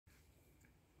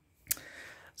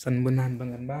Sanibonani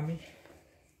bangani bami.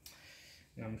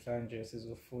 Namhlanje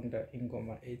sizofunda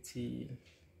ingoma ethi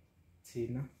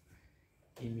THINA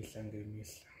imihla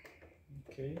ngemihla.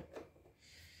 Okay.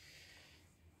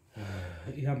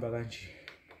 Ihamba kanje.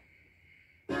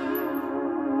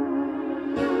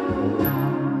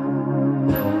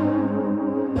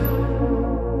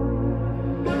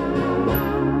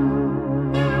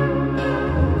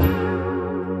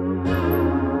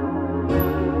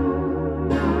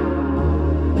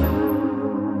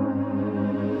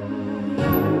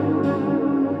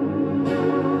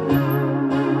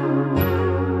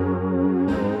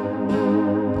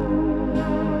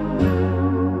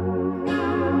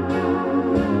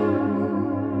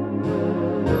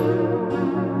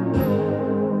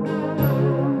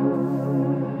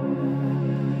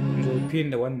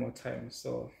 Repeat one more time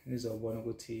so nizobona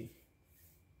ukuthi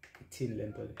ithini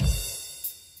lento le.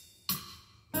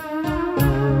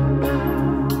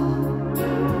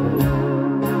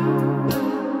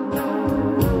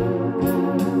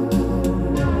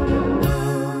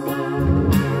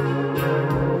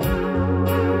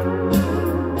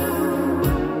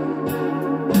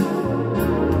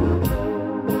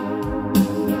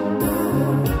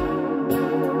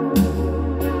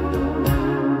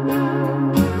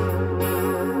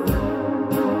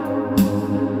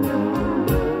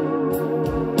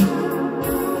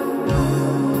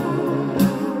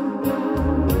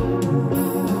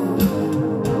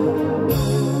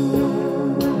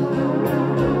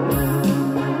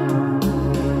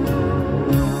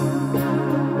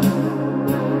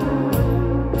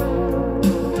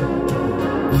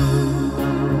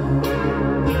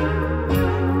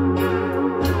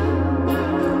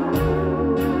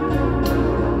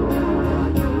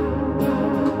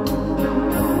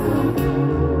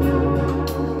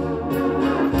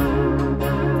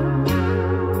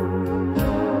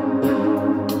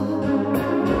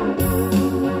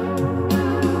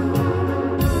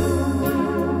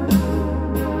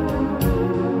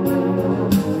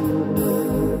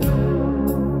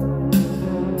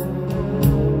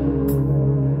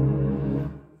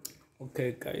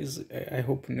 Okay guys, I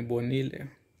hope nibonile.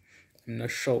 I'm not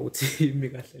sure ukuthi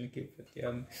imikahle ngikephi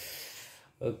yami.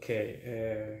 Okay,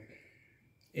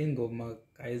 ingoma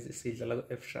guys isidlala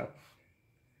ku F sharp.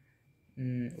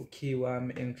 Ukey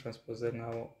wami engitranspose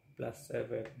ngawo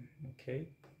 +7, okay?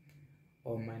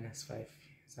 Or -5.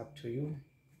 It's up to you.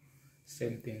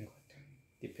 Same thing.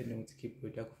 Depending on the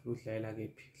keyboard yakho udlalela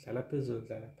kephi. Dlala phezulu,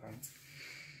 dlala phansi.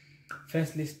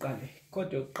 Firstly siqale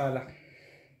kodwa yokuqala.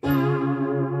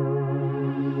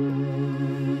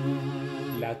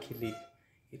 Luckily,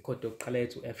 chord yokuqala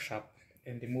yethu F sharp,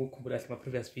 and uma ukhumbula my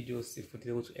previous videos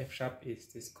sifundile ukuthi F sharp is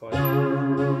this chord.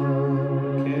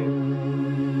 Okay.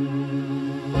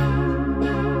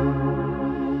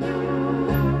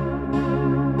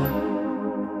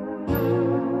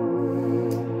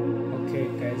 Okay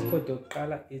guys, chord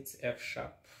yokuqala it's F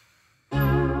sharp.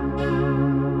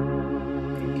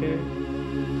 Okay.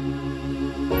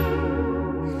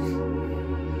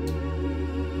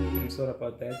 Sorry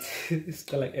about that. It's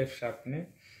still like F sharp, ne?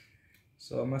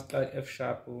 So I must start F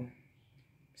sharp.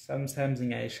 Sometimes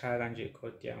in a challenge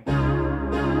chord down.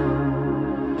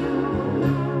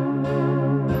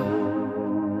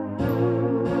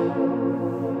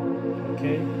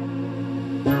 Okay.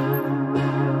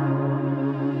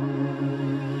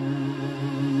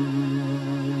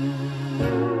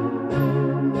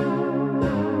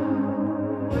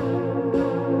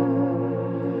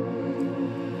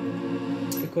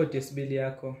 Chord yesibili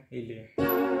yakho ile.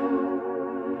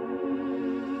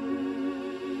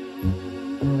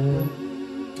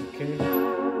 Okay.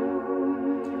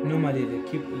 Normally they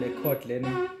keep the chord then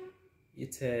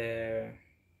it's a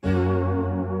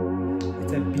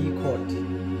B chord.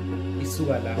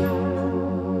 Isuka la.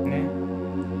 Ne?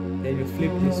 Then you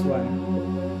flip this one.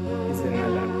 Is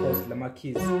another cause the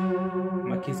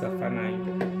keys are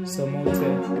fine. So mote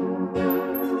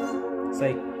it's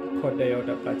like chord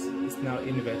diode, but it's now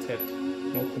inverted.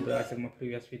 More complex like my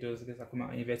previous videos because I come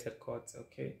inverted chords.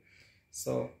 Okay,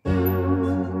 so you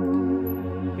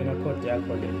know chord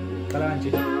diode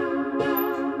kalanje.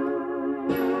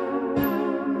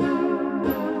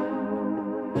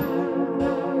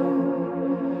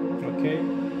 Okay.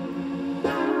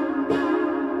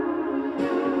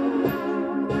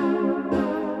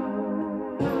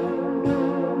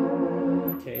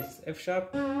 Okay, it's F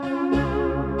sharp.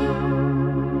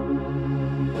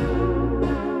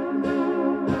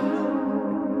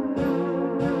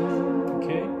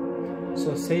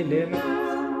 So say lena,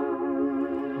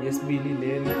 yes Billy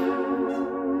lena.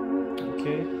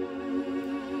 Okay.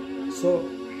 So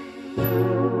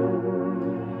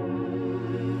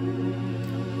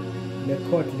le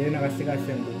chord lena kahle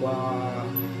kahle ngokwa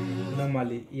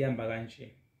normally ihamba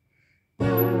kanje.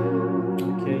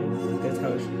 Okay, that's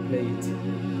how we should play it.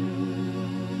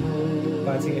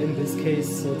 But in this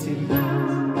case, so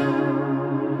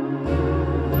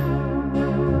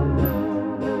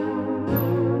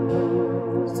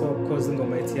because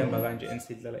ingoma ithi ihamba kanje and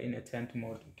sidlala in a 10th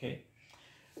mode. Okay,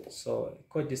 so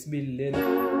chord isibili leli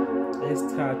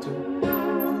esithathu.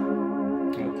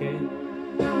 Okay,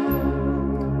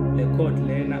 le chord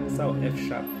lena saw F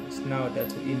sharp. It's now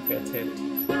that we inverted.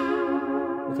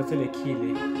 Uthathe le key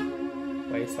le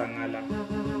wayisangala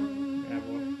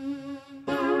yabo.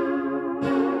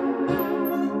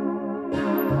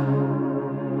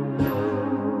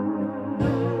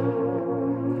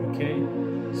 Okay,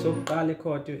 so uqala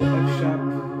chord F sharp,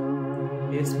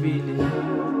 yesibili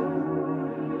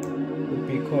B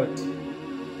chord.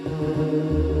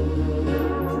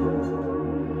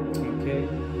 Okay,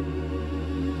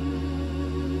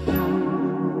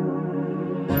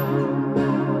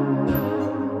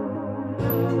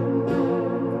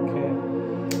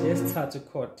 to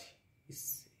chord is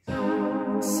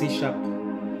C sharp.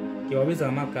 You always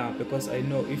amagama because I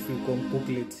know if you go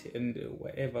Google it and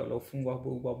wherever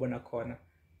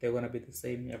they're gonna be the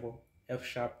same. Yabo. F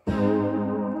sharp.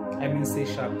 I mean C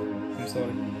sharp. I'm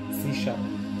sorry. C sharp.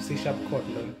 C sharp chord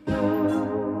learn.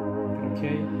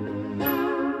 Okay.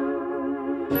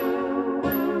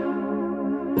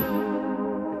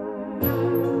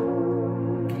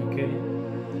 Okay.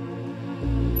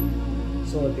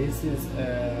 So this is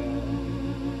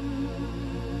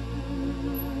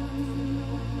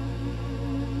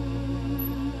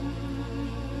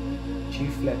G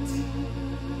flat.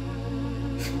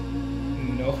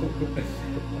 No,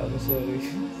 I'm sorry.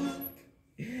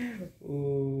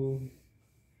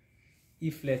 E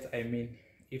flat, I mean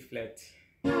E flat.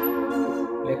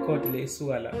 Le chord le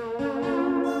isuka.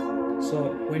 So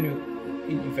when you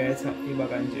invert iba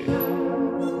kanje,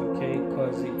 okay,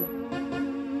 cause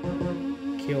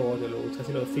keyboard lo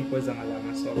uthathe lo frequency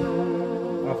ngalanga, so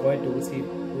avoid ukuthi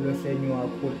ulohlenywa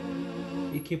kakhulu.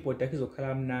 I-keyboard yakho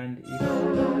izokhala mnandi if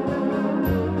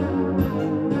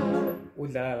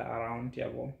udlala around,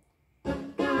 yabo.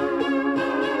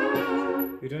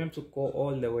 You don't have to go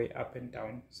all the way up and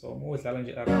down, so udlala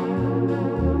nje around,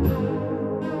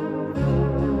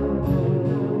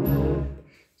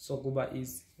 so kuba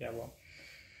easy, yabo.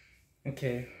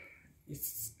 Okay,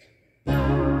 it's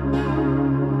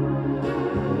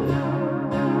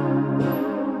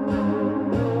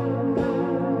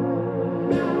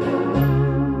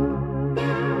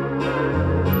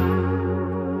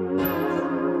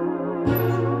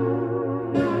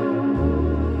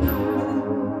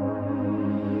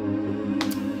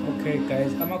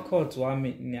guys, ama-chords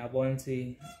wami niyabona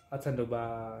ukuthi athanda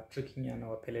uba tricky nyana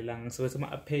waphelelanga. Ngisebenzisa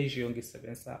ama-arpeggio,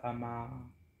 ngisebenzisa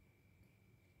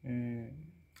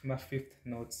ama-fifth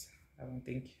notes. I don't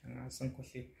think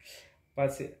angasengikhohlile,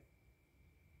 but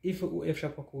if u-F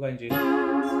sharp wakho kanje,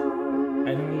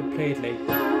 I normally play it like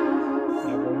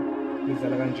yabo,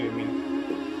 ngidlala kanje mina.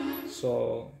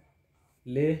 So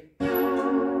le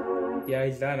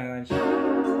yayidlala kanje.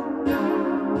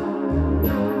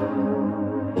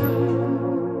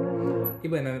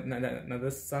 Even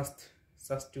another sus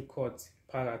two chords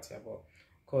phakathi yabo,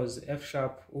 because F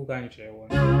sharp ukanje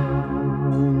wona,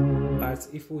 but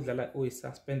if udlala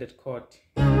uyi-suspended chord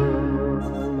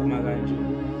uma kanje,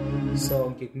 so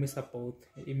ngikumisa both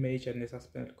i-major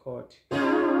ne-suspended chord.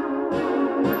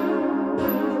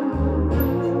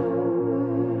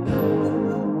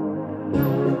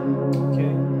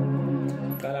 Okay,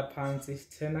 qala phansi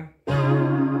tenor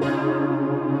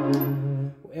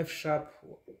u-F sharp,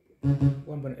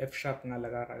 one bone F sharp ngala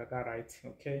ka right.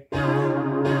 Okay,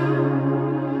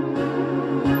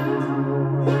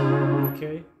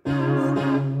 okay,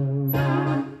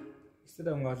 instead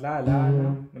of ngadlala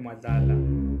nomadlala,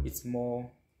 it's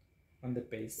more on the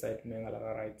bass side ngala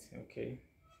ka right. Okay,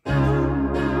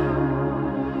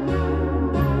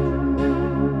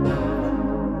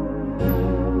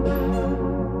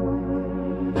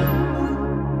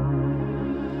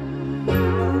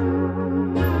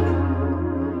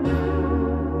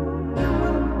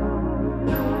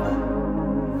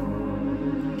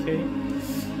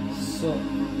 so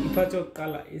iphathi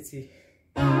yokuqala ithi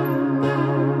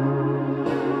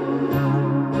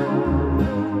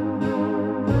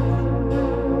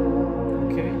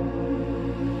okay,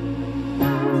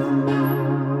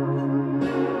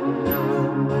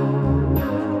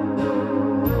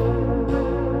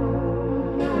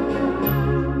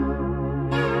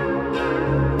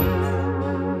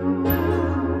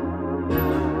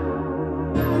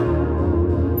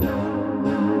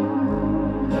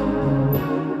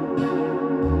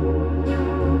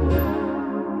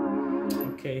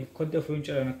 into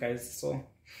future, guys. So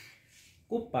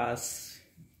bass,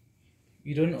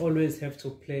 you don't always have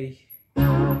to play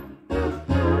a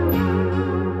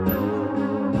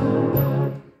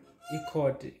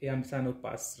chord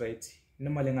bass straight.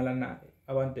 Normally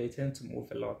they tend to move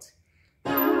a lot.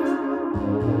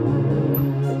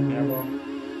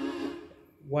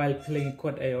 While playing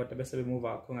chord A, the best we move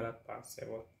our bass.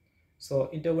 So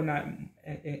into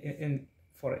in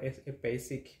for a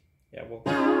basic, okay,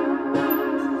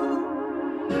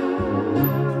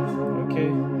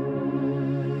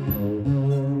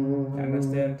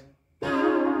 understand?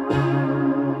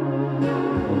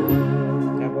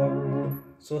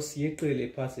 So see clearly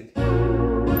pass it. See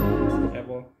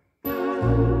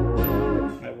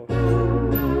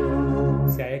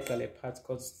I call it part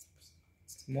because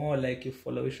it's more like you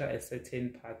follow a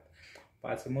certain path,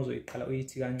 but most of it color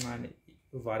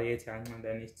variety and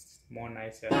then it's more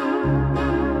nicer.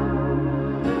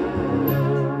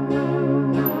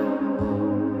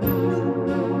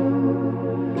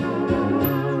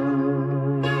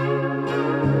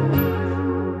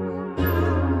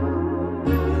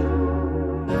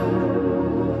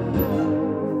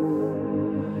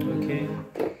 Okay,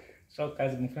 so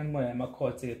guys, my friend, my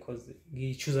chords because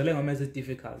you choose a language is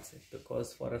difficult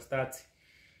because for a start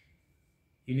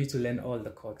you need to learn all the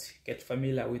chords, get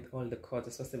familiar with all the chords,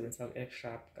 especially in F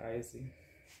sharp, guys.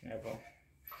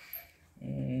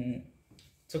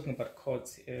 Talking about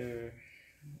chords,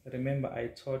 remember I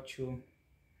taught you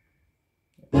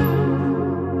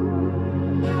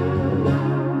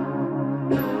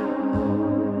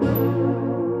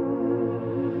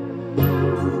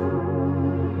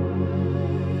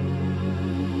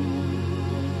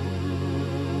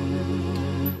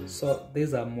so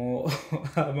these are more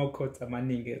more chords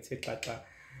amaningi ethe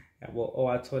yabo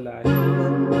owatholayo.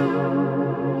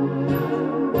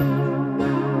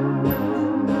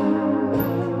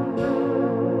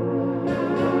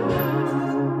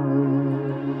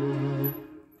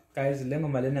 Guys,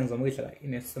 lengoma lena ngizama ukuyidlala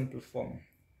in a simple form,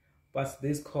 but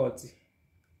these chords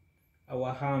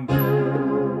awahamba.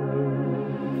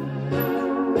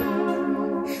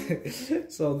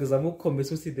 So ngizama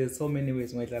ukukhombisa ukuthi there's so many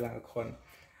ways ngiyidlala ngakhona.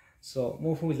 So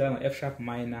move with F sharp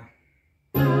minor.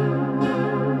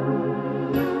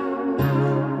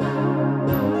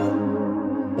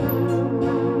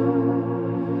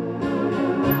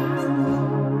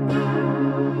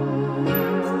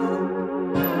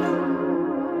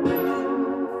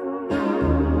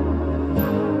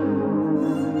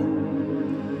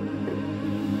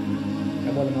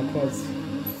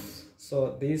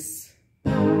 So this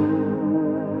it's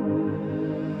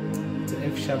an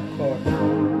F sharp chord.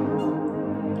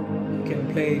 You can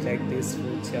play it like this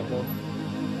with yabo.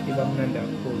 If I'm not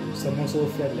cool, some also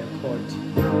feel like chord.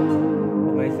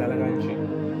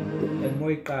 And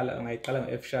more I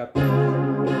F sharp.